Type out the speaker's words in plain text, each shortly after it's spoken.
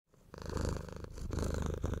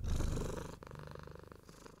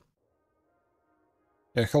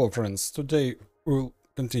Hello friends, today we'll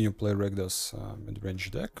continue play Rakdos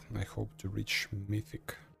Midrange Deck. I hope to reach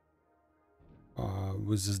Mythic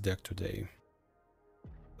with this deck today.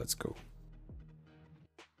 Let's go.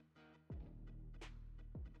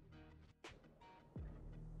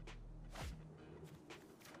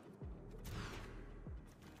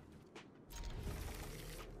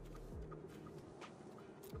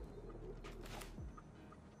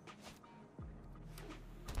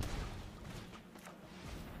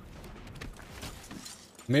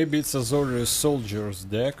 Maybe it's Azorius Soldier's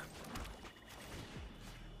deck.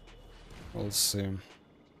 We'll see.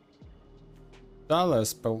 Thala,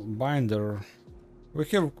 Spellbinder. We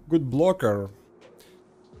have good blocker.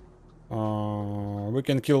 We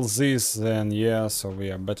can kill this, then yeah, so we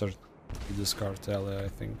are better to discard Thala, I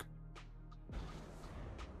think.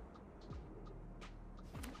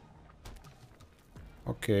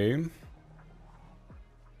 Okay.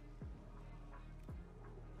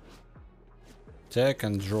 Attack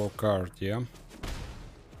and draw a card, yeah.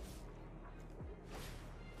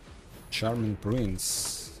 Charming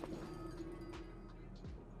Prince.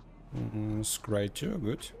 Scry too,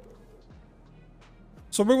 good.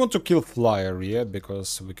 So we want to kill Flyer, yeah,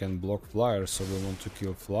 because we can block Flyer, so we want to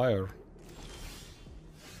kill Flyer.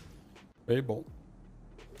 Fable.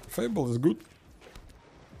 Fable is good.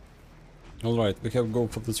 Alright, we have go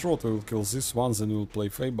for the throat, we will kill this one, then we'll play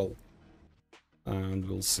Fable. And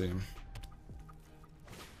we'll see.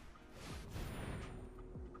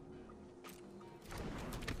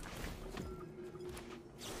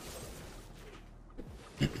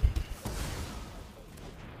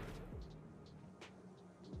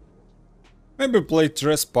 Maybe play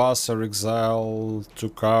Trespasser, exile 2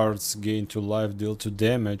 cards, gain 2 life, deal 2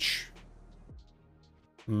 damage.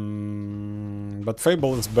 But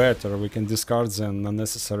Fable is better, we can discard the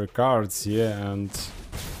unnecessary cards, yeah, and...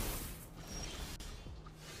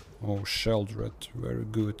 Oh, Sheldred, very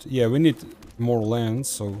good. Yeah, we need more lands,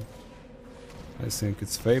 so... I think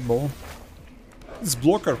it's Fable. It's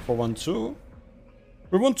blocker for 1-2.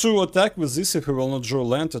 We want to attack with this if we will not draw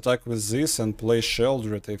land, attack with this and play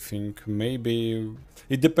Sheldred, I think. Maybe...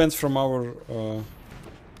 It depends from our...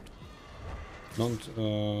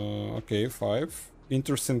 okay, 5.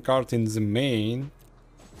 Interesting card in the main.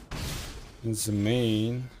 In the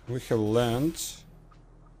main, we have land.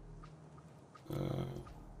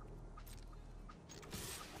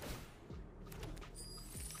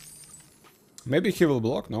 Maybe he will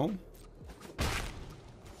block, no?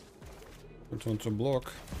 Don't want to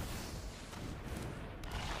block.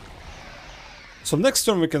 So next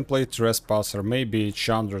turn we can play Trespasser, maybe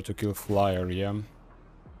Chandra to kill Flyer, yeah.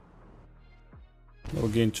 We'll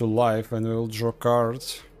gain 2 life and we'll draw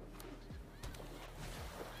cards.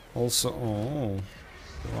 Also, oh,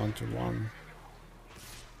 1-1.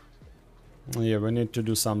 Yeah, we need to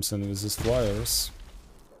do something with these Flyers.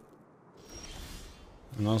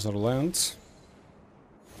 Another land.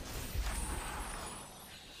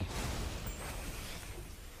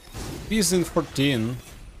 He's in 14.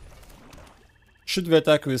 Should we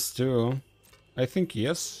attack with 2? I think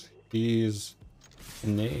yes. He is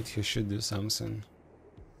in 8. He should do something.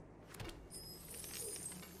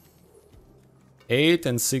 8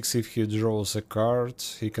 and 6 if he draws a card.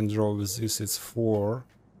 He can draw with this, it's 4.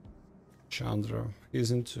 Chandra.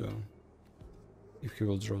 He's in 2. If he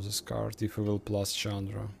will draw this card, if he will plus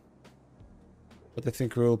Chandra. But I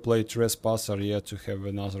think we will play Trespasser, yeah, to have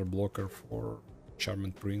another blocker for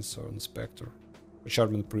Charming Prince or Inspector. For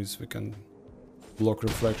Charming Prince we can block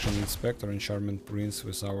Reflection Inspector and Charming Prince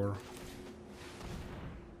with our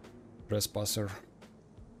Trespasser.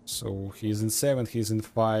 So he's in 7, he's in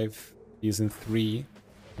 5, he's in 3,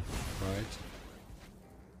 right?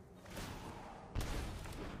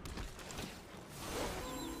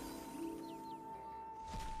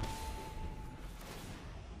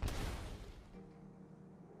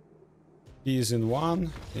 He's in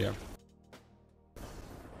 1, yeah.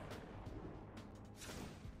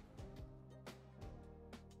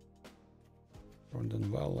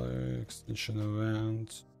 Rending Volley, Extinction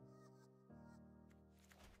Event.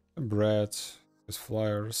 Bread with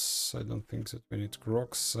Flyers. I don't think that we need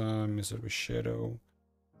Kroxa, Misery Shadow.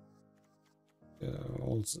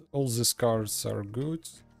 All these cards are good.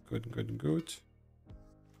 Good.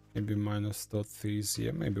 Maybe minus Thoughteize,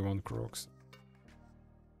 yeah, maybe 1 Kroxa.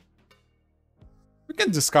 We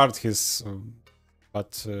can discard his,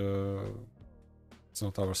 but it's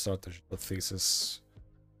not our strategy. Thoughteize is...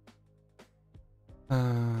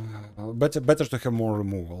 better to have more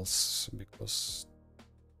removals, because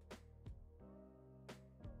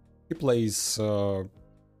he plays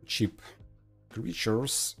cheap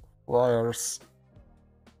creatures, Flyers.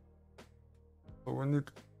 So we need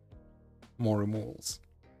more removals.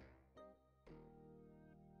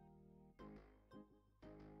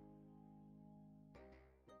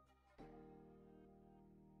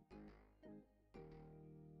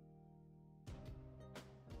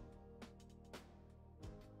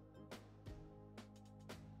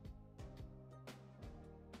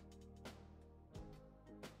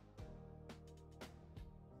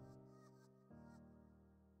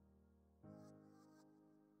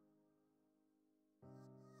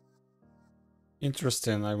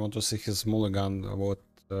 Interesting. I want to see his mulligan, what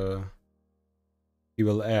he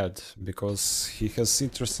will add, because he has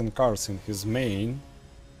interesting cards in his main,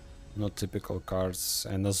 not typical cards.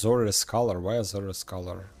 And Azorius Scholar. Why Azorius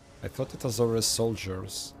Scholar? I thought it was Azorius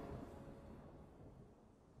Soldiers.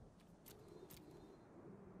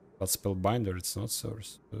 But Spellbinder, it's not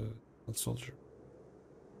Source, not Soldier.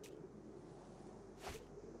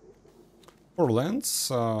 4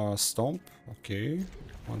 lands, Stomp, okay,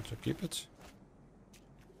 want to keep it.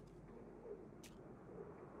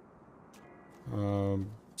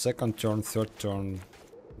 Second turn, third turn,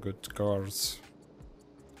 good cards.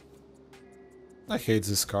 I hate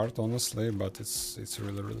this card honestly, but it's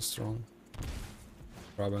really strong.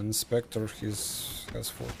 Grab an Inspector, has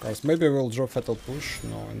 4 cards. Maybe we'll draw Fatal Push.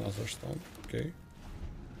 No, another Stomp. Okay.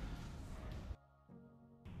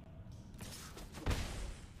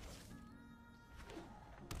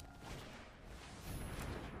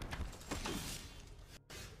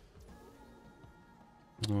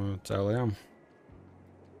 Talia.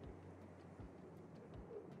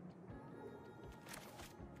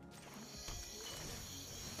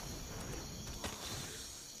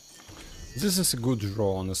 This is a good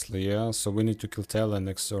draw, honestly, yeah? So we need to kill Talia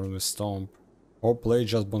next turn with Stomp. Or play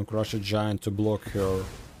just Bonecrusher Giant to block her.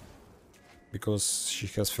 Because she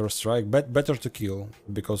has first strike. Better to kill,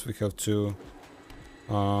 because we have 2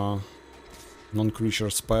 non-creature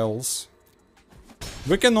spells.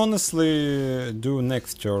 We can honestly do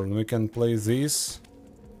next turn. We can play this.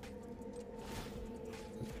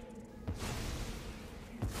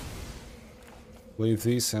 Play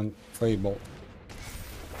this and Fable.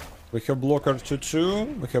 We have blocker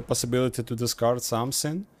 2/2. We have possibility to discard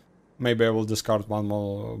something. Maybe I will discard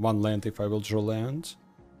one land if I will draw land.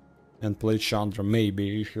 And play Chandra.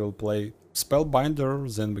 Maybe if he'll play Spellbinder,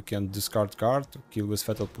 then we can discard card, kill with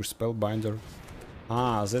Fatal Push Spellbinder.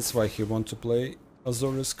 Ah, that's why he want to play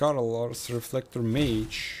Azorius Carol's Reflector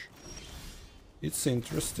Mage. It's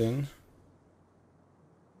interesting.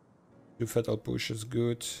 2 Fatal Push is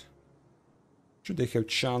good. Should they have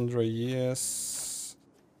Chandra? Yes.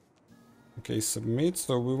 Okay, submit.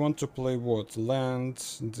 So we want to play what? Land,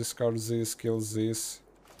 discard this, kill this.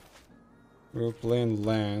 We're playing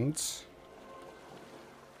land.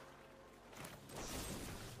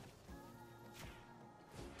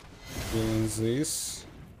 Killing this.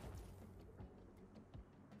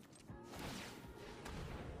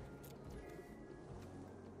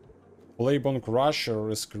 Play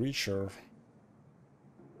Bonecrusher as creature.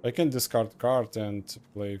 I can discard card and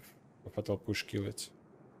play a Fatal Push, kill it.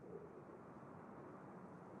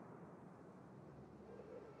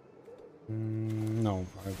 No,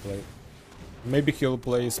 I play. Maybe he'll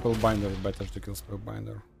play Spellbinder, better to kill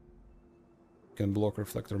Spellbinder. Can block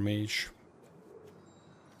Reflector Mage.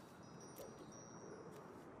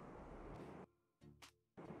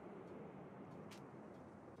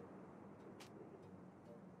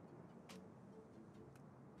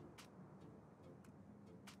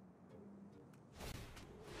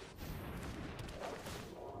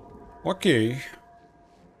 Okay.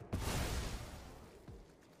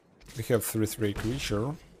 We have 3/3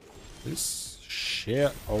 creature. This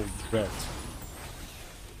share of dread.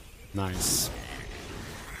 Nice.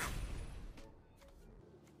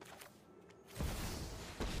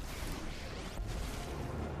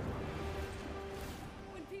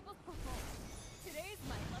 When people perform, today's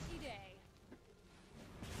my lucky day.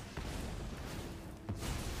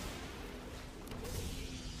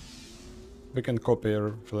 We can copy a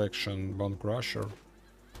Reflection Bonecrusher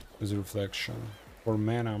with Reflection for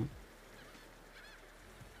mana.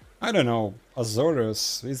 I don't know,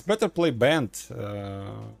 Azorius. It's better play Band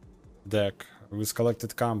deck with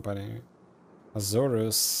Collected Company.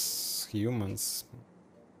 Azorius, humans.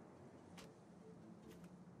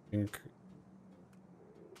 I think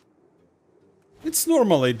it's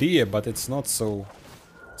normal idea, but it's not so.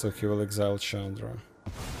 So he will exile Chandra.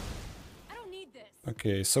 I don't need this.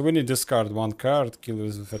 Okay, so we need to discard 1 card, kill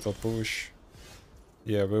with Fatal Push.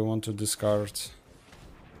 Yeah, we want to discard.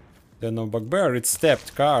 Then no Bugbear, it's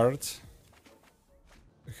tapped card.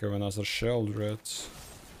 We have another Sheldred.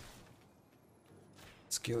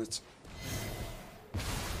 Let's kill it.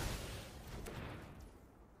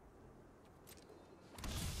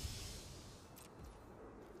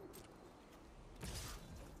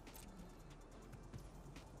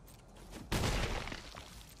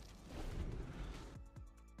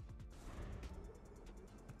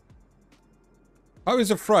 How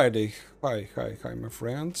is a Friday? Hi, my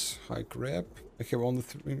friend. Hi, crap. I have only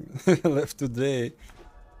 3 left today.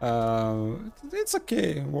 It's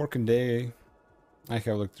okay. Working day. I have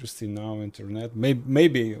electricity now, internet.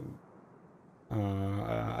 Maybe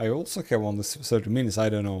I also have only 30 minutes. I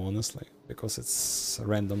don't know, honestly, because it's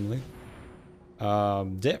randomly.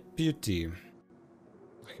 Deputy.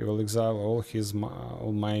 He will exile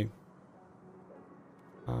all my.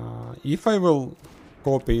 If I will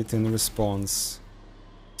copy it in response,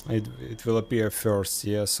 it will appear first,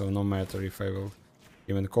 yeah, so no matter if I will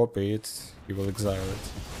even copy it, he will exile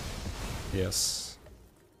it. Yes.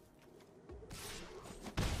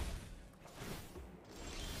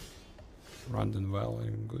 Rending Volley,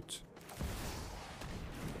 good.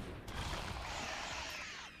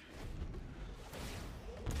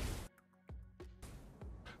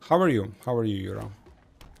 How are you? How are you, Yura?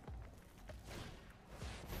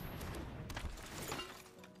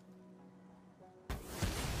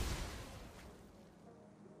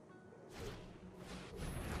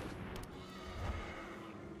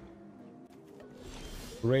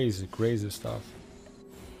 Crazy stuff.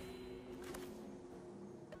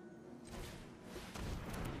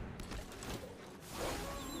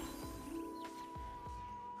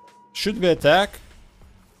 Should we attack?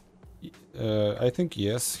 I think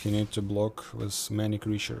yes, he needs to block with many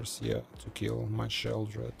creatures, yeah, to kill my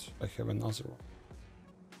Sheldred. I have another one.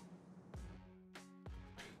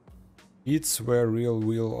 It's where real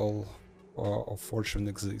wheel of fortune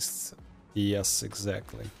exists. Yes,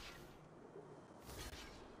 exactly.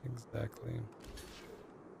 Exactly.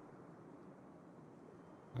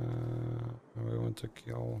 We want to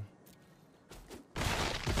kill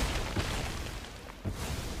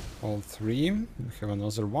all 3. We have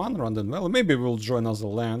another one. Rending Volley. Maybe we'll draw another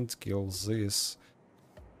land, kill this,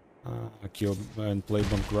 kill and play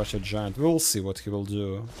Bonecrusher Giant. We'll see what he will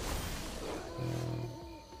do.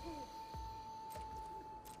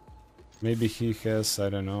 Maybe he has, I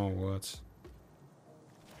don't know what.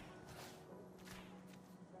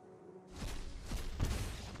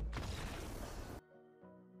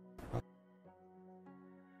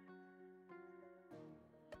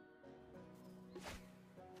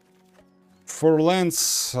 For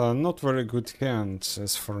lands, not very good hand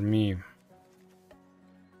as for me.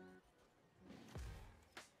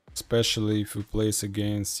 Especially if we place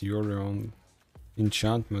against Yorion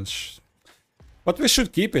enchantments. But we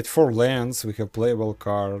should keep it. 4 lands, we have playable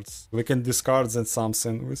cards. We can discard that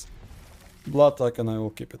something with Bloodtithe and I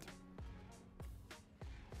will keep it.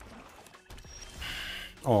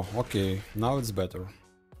 Oh, okay, now it's better.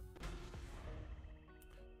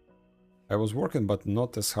 I was working, but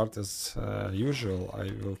not as hard as usual. I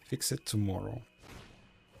will fix it tomorrow.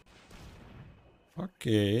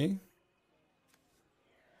 Okay.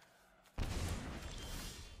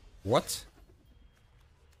 What?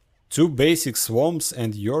 2 basic swamps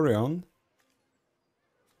and Yorion?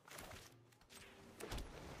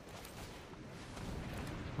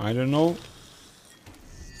 I don't know.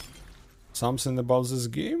 Something about this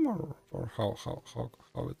game, or how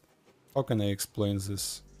can I explain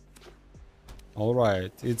this? All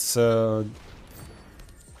right, it's I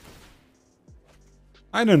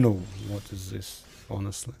don't know what is this,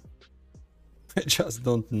 honestly. I just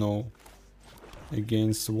don't know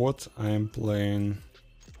against what I am playing.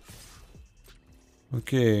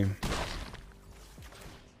 Okay.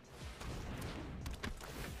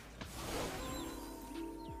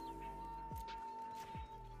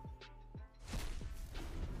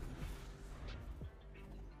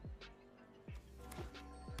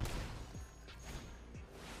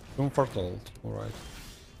 Foretold, alright.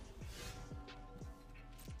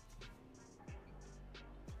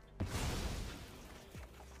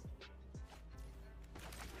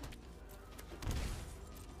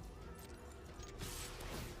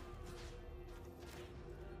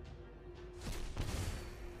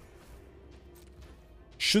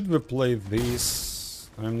 Should we play this?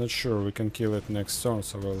 I'm not sure. We can kill it next turn,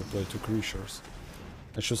 so we'll play 2 creatures.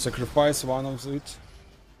 I should sacrifice one of it.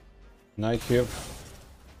 And I have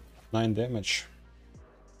 9 damage.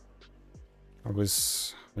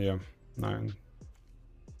 With, yeah, 9.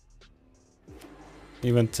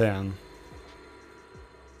 Even 10.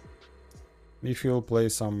 If you'll play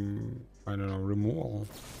some, I don't know, removal,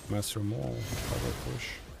 mass removal, power push.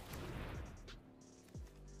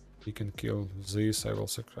 He can kill this,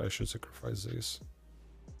 I should sacrifice this.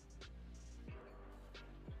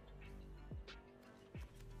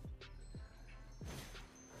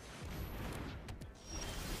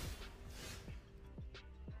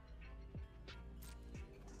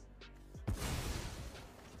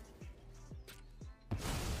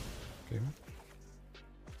 Okay.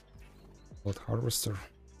 Bloodtithe Harvester.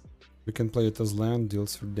 We can play it as land,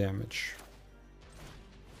 deals 3 damage.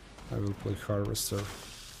 I will play Harvester.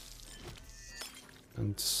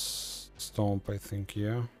 And Stomp, I think,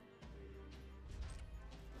 yeah.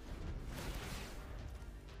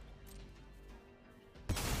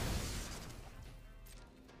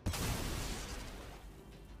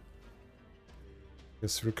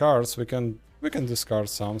 Yes, 3 cards, we can discard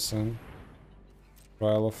something.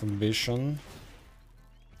 Trial of Ambition.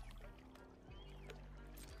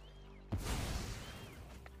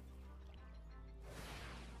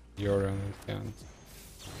 Yorion can't.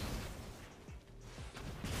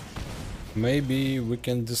 Maybe we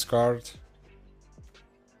can discard.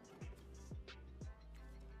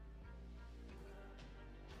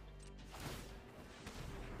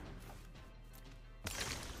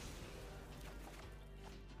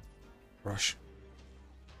 Rush.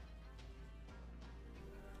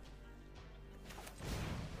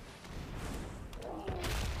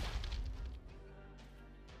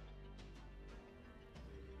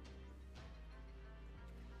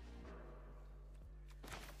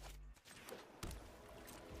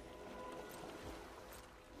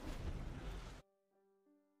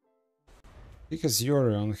 He has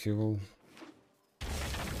Yorion, he will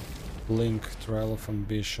blink Trial of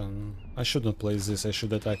Ambition. I shouldn't play this, I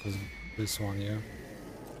should attack with this one, yeah.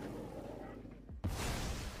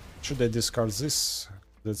 Should I discard this?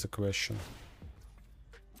 That's a question.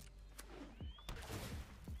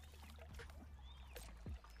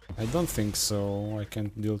 I don't think so. I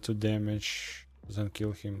can deal 2 damage, then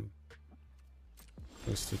kill him.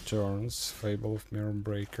 With 2 turns. Fable of Mirror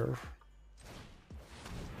Breaker.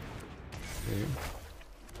 Okay.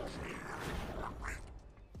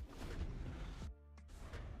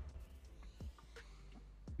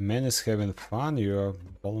 Man is having fun, you are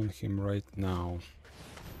balling him right now.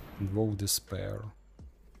 Invoke Despair.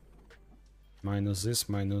 Minus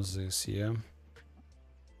this, yeah.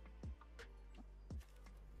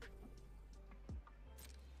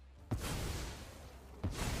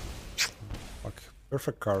 Fuck.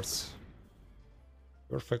 Perfect cards.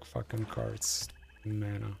 Perfect fucking cards.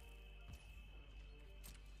 Mana.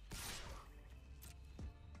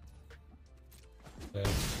 Dead.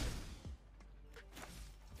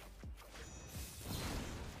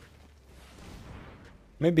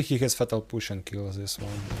 Maybe he has Fatal Push and kills this one.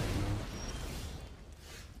 I don't know.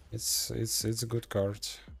 It's a good card.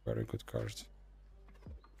 Very good card.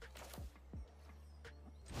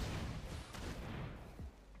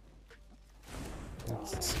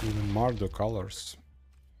 It's even Mardu colors.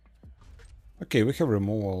 Okay, we have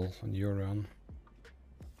removal on Yorion.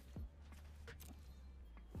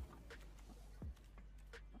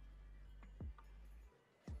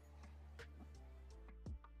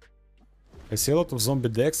 I see a lot of zombie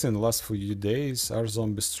decks in the last few days. Are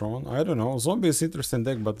zombies strong? I don't know. Zombie is interesting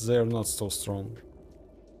deck, but they are not so strong.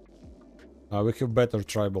 We have better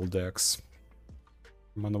tribal decks.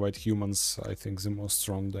 Mono White Humans, I think, the most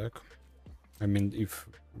strong deck. I mean, if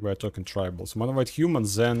we're talking tribals. Mono White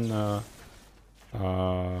Humans, then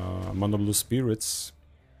Mono Blue Spirits.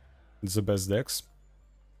 It's the best decks.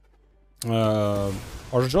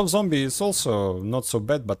 Orzhov Zombie is also not so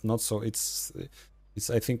bad, but not so...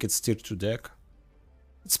 I think it's tier 2 deck.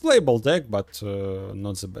 It's playable deck, but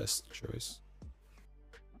not the best choice.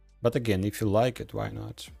 But again, if you like it, why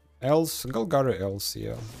not? Elves, Golgari Elves,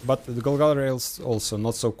 yeah. But the Golgari Elves also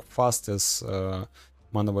not so fast as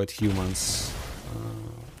Mono White Humans.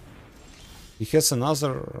 He has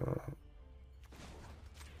another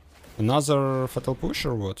Fatal Push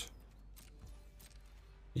or what?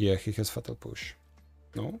 Yeah, he has Fatal Push.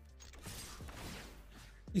 No?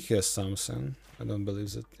 He has something. I don't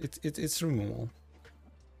believe that. It's removal.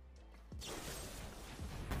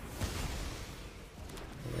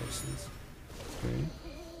 Okay.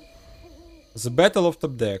 The battle of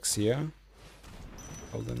top decks, yeah?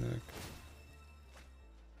 Hold the neck.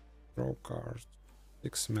 Draw card.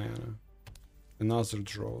 6 mana. Another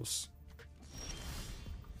draws.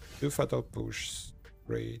 2 fatal pushes.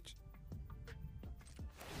 Great.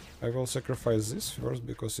 I will sacrifice this first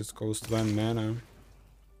because it costs 1 mana.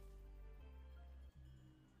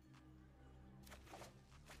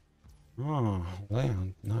 Oh,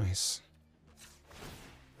 land, nice.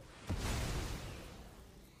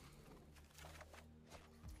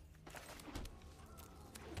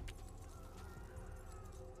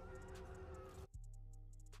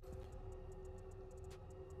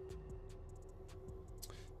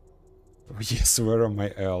 Oh, yes, where are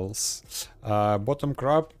my elves? Bottom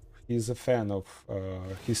Crab, he's a fan of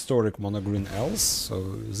historic mono-green elves,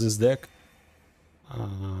 so this deck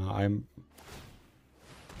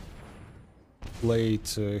played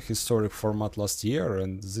historic format last year,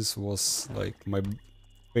 and this was like my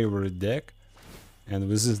favorite deck. And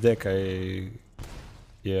with this deck I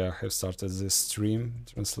have started this stream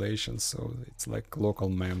translation, so it's like local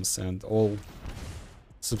memes, and all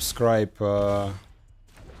subscribe. Oh,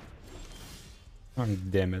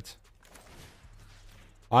 damn it.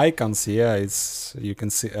 Icons, yeah, it's you can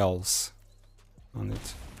see elves on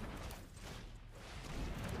it.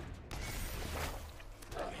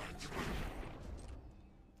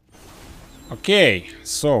 Okay,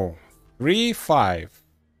 so 3-5.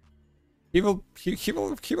 He will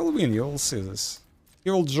win. You will see this. He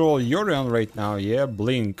will draw Yorion right now. Yeah,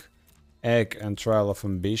 Blink, Egg, and Trial of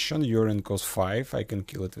Ambition. Yorion costs 5. I can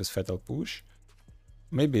kill it with Fatal Push.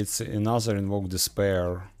 Maybe it's another Invoke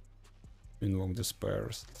Despair. Invoke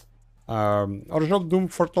Despairs. Orzhov Doom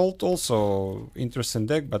Foretold also interesting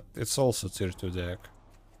deck, but it's also tier 2 deck.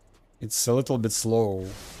 It's a little bit slow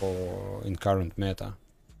in current meta.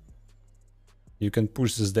 You can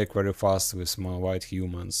push this deck very fast with mono white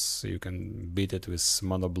humans. You can beat it with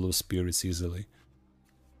mono blue spirits easily.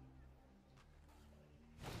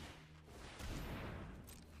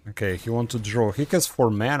 Okay, he wants to draw. He has 4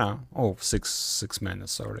 mana. Oh, 6 mana,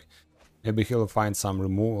 sorry. Maybe he'll find some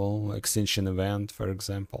removal, Extinction Event, for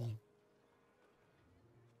example.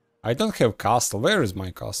 I don't have castle. Where is my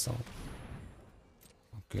castle?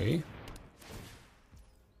 Okay.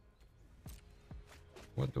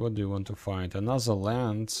 What do you want to find? Another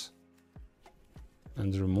land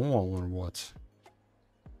and removal or what?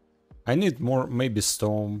 I need more, maybe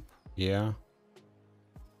Storm, yeah.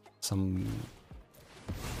 Some...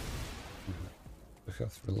 We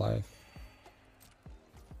have 3 life.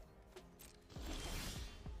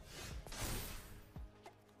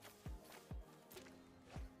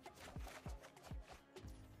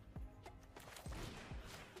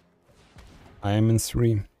 I am in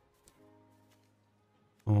 3.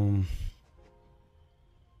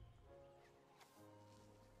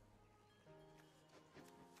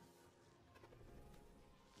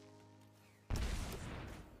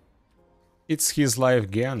 It's his life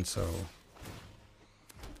again, so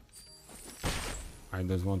I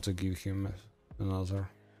don't want to give him another.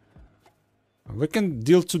 We can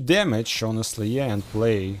deal 2 damage, honestly, yeah, and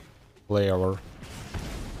play our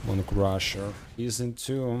Bonecrusher. He's in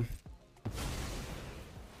 2.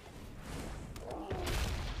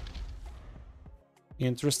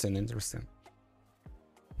 Interesting.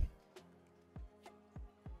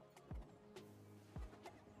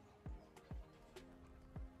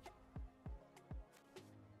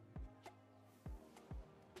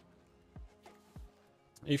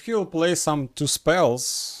 If he'll play some 2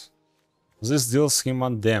 spells, this deals him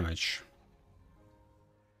 1 damage.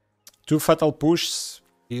 2 fatal pushes,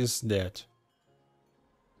 he is dead.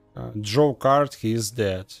 Draw card, he is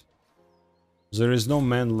dead. There is no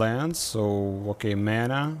man land, so okay,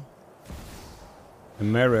 mana.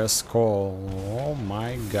 Mire's Call. Oh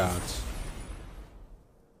my god.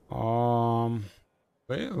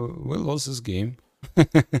 We lost this game.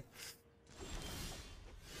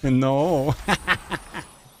 No.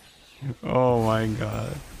 Oh my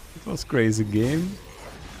god. It was crazy game.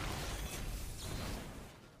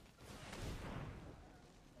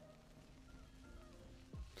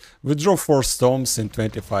 We draw 4 storms in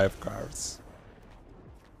 25 cards.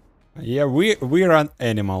 Yeah, we run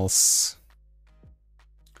animals.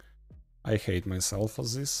 I hate myself for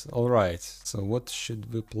this. Alright, so what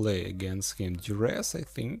should we play against him? Duress, I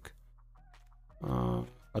think.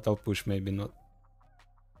 Fatal Push, maybe not.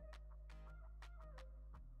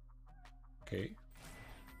 Okay.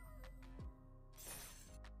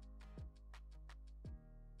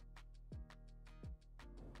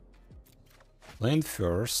 Land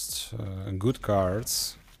first. Good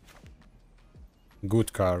cards.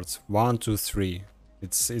 Good cards. 1, 2, 3.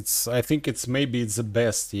 It's. I think it's maybe it's the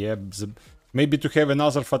best. Yeah. Maybe to have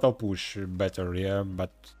another Fatal Push better. Yeah.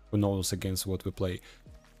 But who knows against what we play.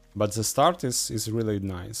 But the start is really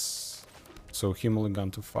nice. So he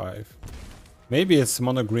mulligan to 5. Maybe it's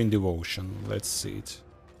Mono Green Devotion. Let's see it.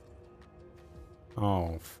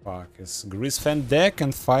 Oh fuck! It's Greasefang deck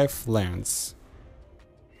and 5 lands.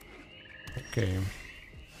 Okay.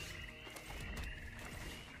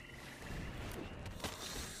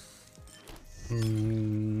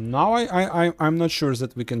 Now I'm not sure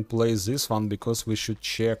that we can play this one because we should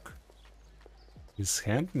check his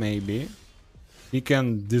hand maybe. He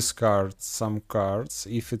can discard some cards.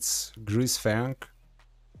 If it's Greasefang,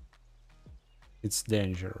 it's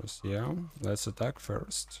dangerous, yeah? Let's attack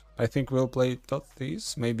first. I think we'll play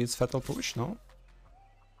Thoughtseize. Maybe it's Fatal Push, no?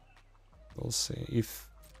 We'll see if...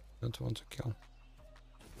 Don't want to kill.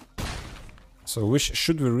 So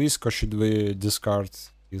should we risk or should we discard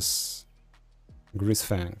his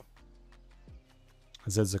Greasefang?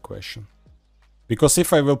 That's the question. Because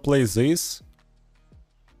if I will play this,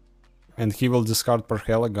 and he will discard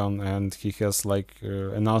Parheligon, and he has like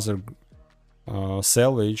another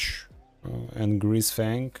Salvage and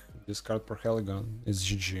Greasefang, discard Parheligon, it's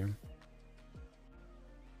GG.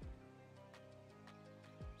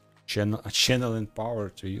 Channeling power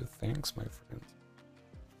to you, thanks my friend.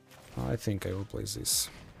 I think I will play this.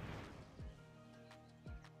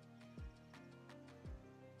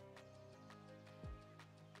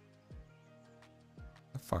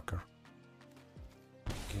 Fucker.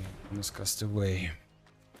 Okay, let's cast away.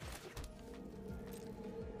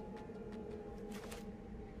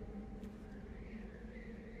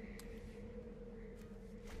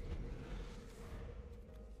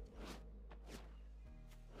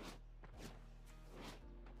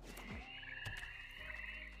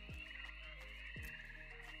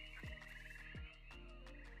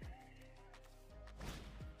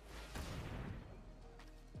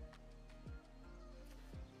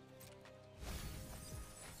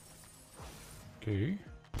 Okay.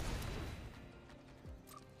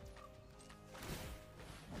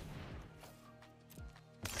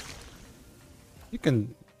 You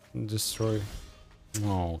can destroy.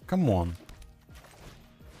 No, come on.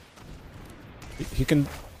 He can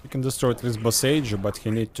destroy it with Bossage, but he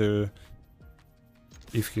need to.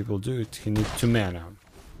 If he will do it, he need 2 mana.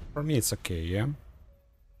 For me, it's okay, yeah.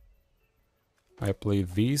 I play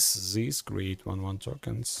these, create 1/1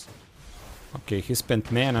 tokens. Okay, he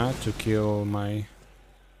spent mana to kill my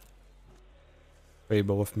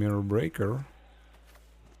Fable of Mirror Breaker.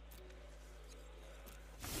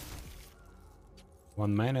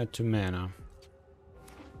 1 mana, 2 mana.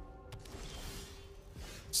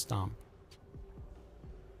 Stomp.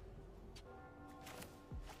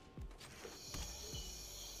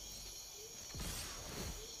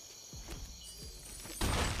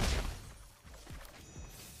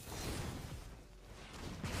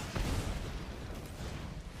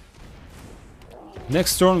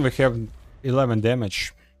 Next turn we have 11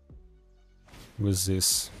 damage with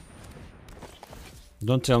this.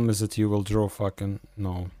 Don't tell me that you will draw fucking...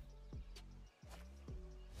 No.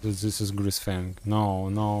 This is Greasefang. No,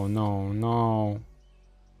 no, no, no.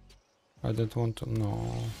 I don't want to...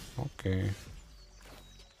 No. Okay.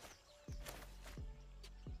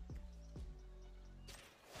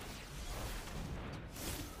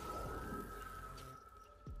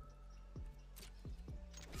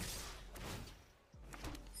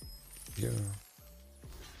 Yeah.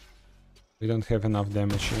 We don't have enough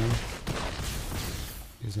damage here.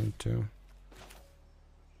 Isn't too.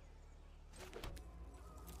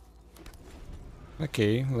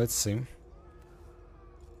 Okay, let's see.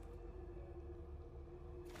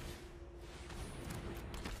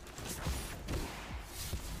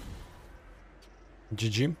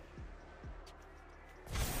 GG.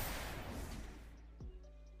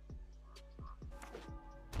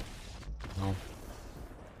 No.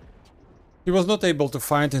 He was not able to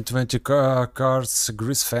find in 20 cards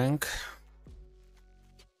Greasefang.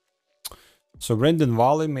 So Rending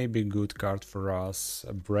Volley may be a good card for us.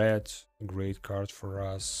 A Bread, great card for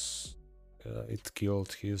us. It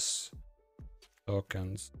killed his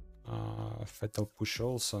tokens. Fatal Push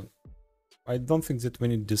also. I don't think that we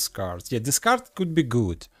need discards. Yeah, discard could be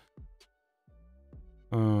good.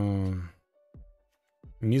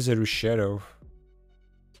 Misery Shadow.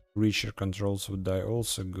 Creature controls would die,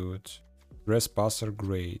 also good. Trespasser,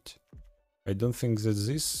 great. I don't think that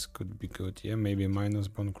this could be good. Yeah, maybe minus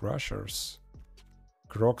Bonecrushers.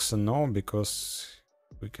 Kroxa, no, because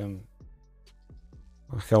we can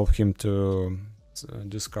help him to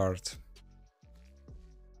discard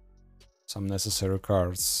some necessary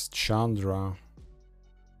cards. Chandra.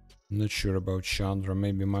 Not sure about Chandra.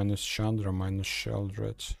 Maybe minus Chandra, minus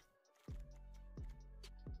Sheldred.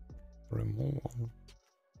 Removal.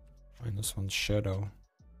 -1 Shadow.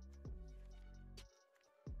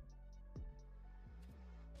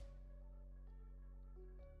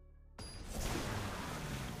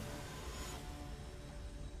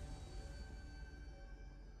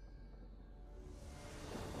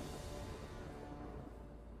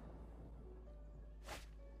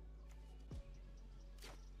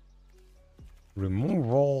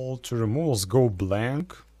 Removal to removals go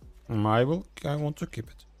blank. I want to keep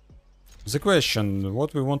it. The question,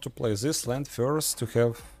 what we want to play, this land first to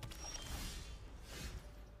have,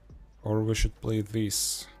 or we should play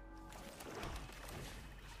this?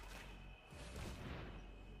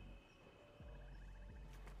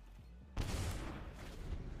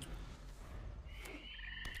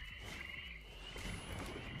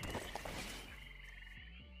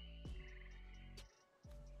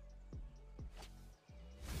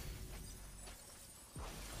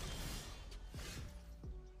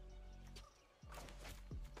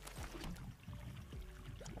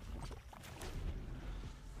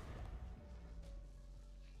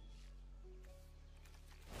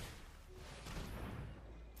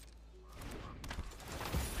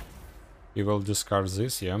 He will discard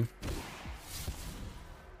this, yeah.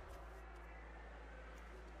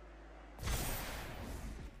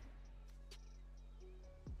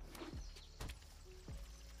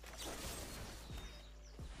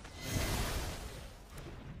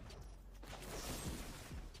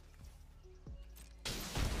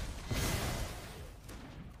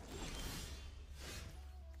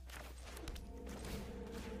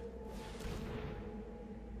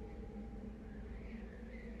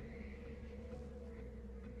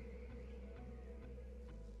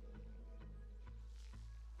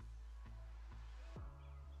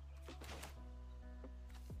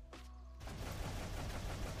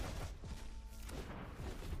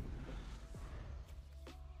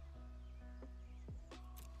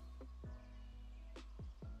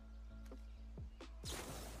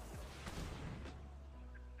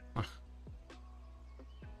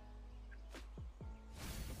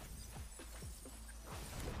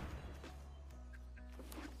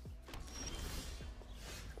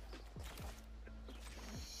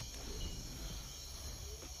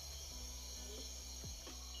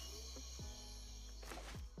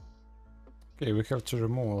 Okay, we have 2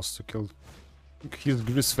 removals to kill his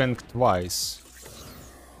Greasefang twice.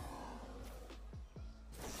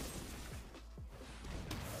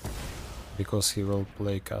 Because he will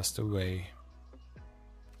play Castaway.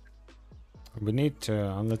 We need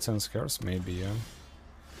Unlit Scares maybe, yeah?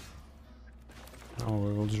 Oh,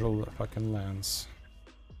 we will draw the fucking lands.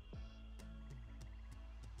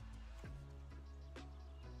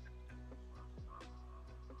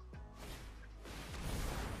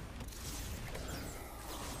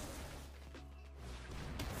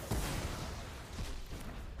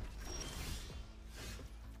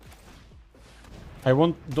 I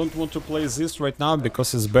don't want to play this right now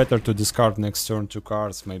because it's better to discard next turn 2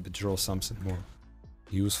 cards, maybe draw something more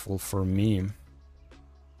useful for me.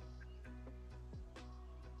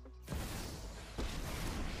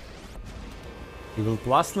 He will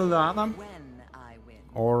plus Liliana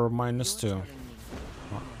or -2.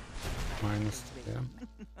 Oh, -2, yeah.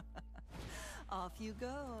 Off you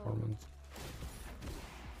go. Torment.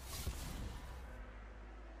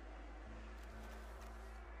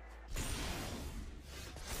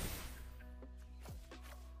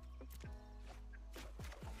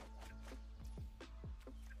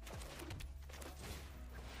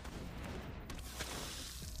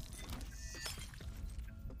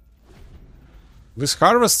 With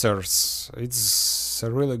Harvesters, it's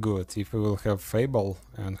really good. If we will have Fable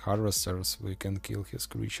and Harvesters, we can kill his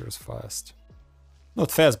creatures fast.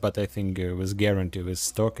 Not fast, but I think with guarantee,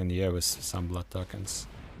 with token, yeah, with some blood tokens.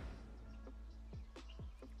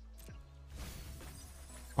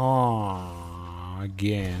 Oh,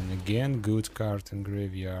 again good card in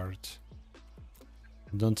graveyard.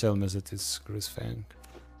 Don't tell me that it's Greasefang.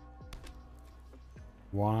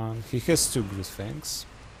 One, he has 2 Greasefangs.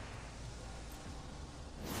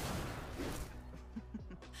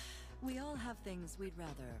 We all have things we'd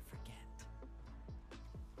rather forget.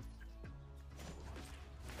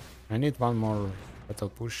 I need one more battle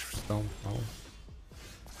push stone. No.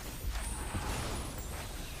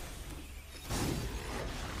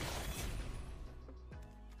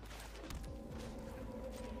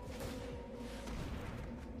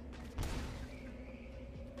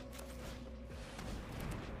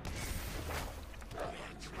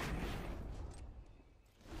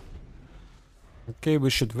 Okay,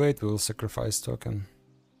 we should wait, we will sacrifice token.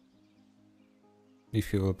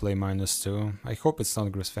 If he will play -2. I hope it's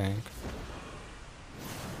not Greasefang.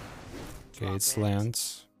 Okay, it's land.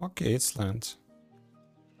 Okay, it's land.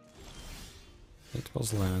 It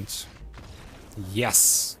was land.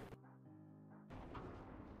 Yes!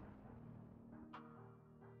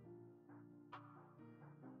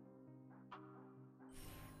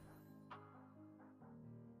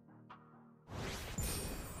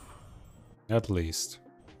 At least.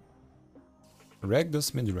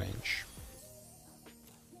 Rakdos Midrange.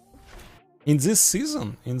 In this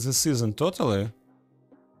season totally,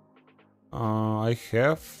 I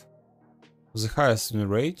have the highest win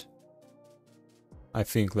rate. I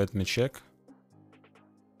think, let me check.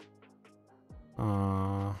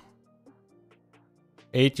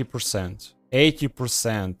 80%.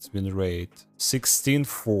 80% win rate.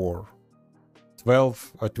 16-4.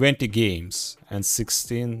 20 games and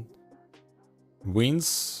 16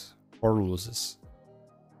 wins or loses.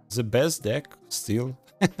 The best deck still.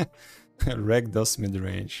 Rakdos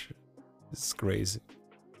Midrange. It's crazy.